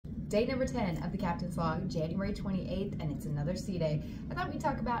Day number 10 of the Captain's Log, January 28th, and it's another C-Day. I thought we'd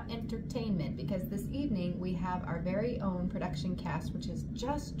talk about entertainment because this evening we have our very own production cast, which has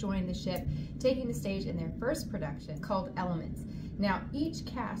just joined the ship, taking the stage in their first production called Elements. Now, each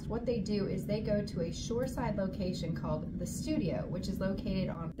cast, what they do is they go to a shoreside location called The Studio, which is located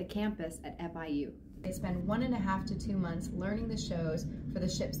on the campus at FIU. They spend 1.5 to 2 months learning the shows for the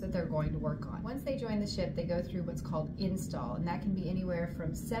ships that they're going to work on. Once they join the ship, they go through what's called install, and that can be anywhere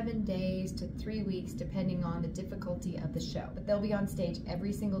from 7 days to 3 weeks, depending on the difficulty of the show. But they'll be on stage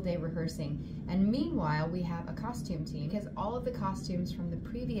every single day rehearsing. And meanwhile, we have a costume team, because all of the costumes from the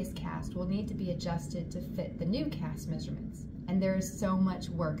previous cast will need to be adjusted to fit the new cast measurements. And there is so much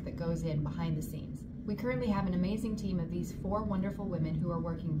work that goes in behind the scenes. We currently have an amazing team of these 4 wonderful women who are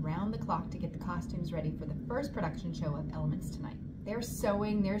working round the clock to get the costumes ready for the first production show of Elements tonight. They're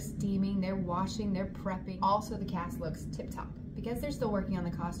sewing, they're steaming, they're washing, they're prepping. Also, the cast looks tip-top. Because they're still working on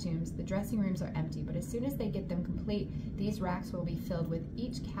the costumes, the dressing rooms are empty, but as soon as they get them complete, these racks will be filled with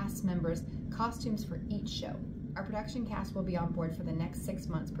each cast member's costumes for each show. Our production cast will be on board for the next 6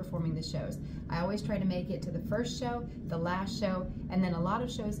 months performing the shows. I always try to make it to the first show, the last show, and then a lot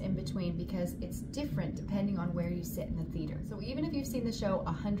of shows in between because it's different depending on where you sit in the theater. So even if you've seen the show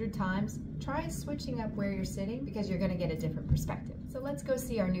 100 times, try switching up where you're sitting because you're going to get a different perspective. So let's go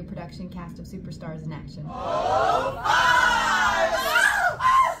see our new production cast of superstars in action. Oh,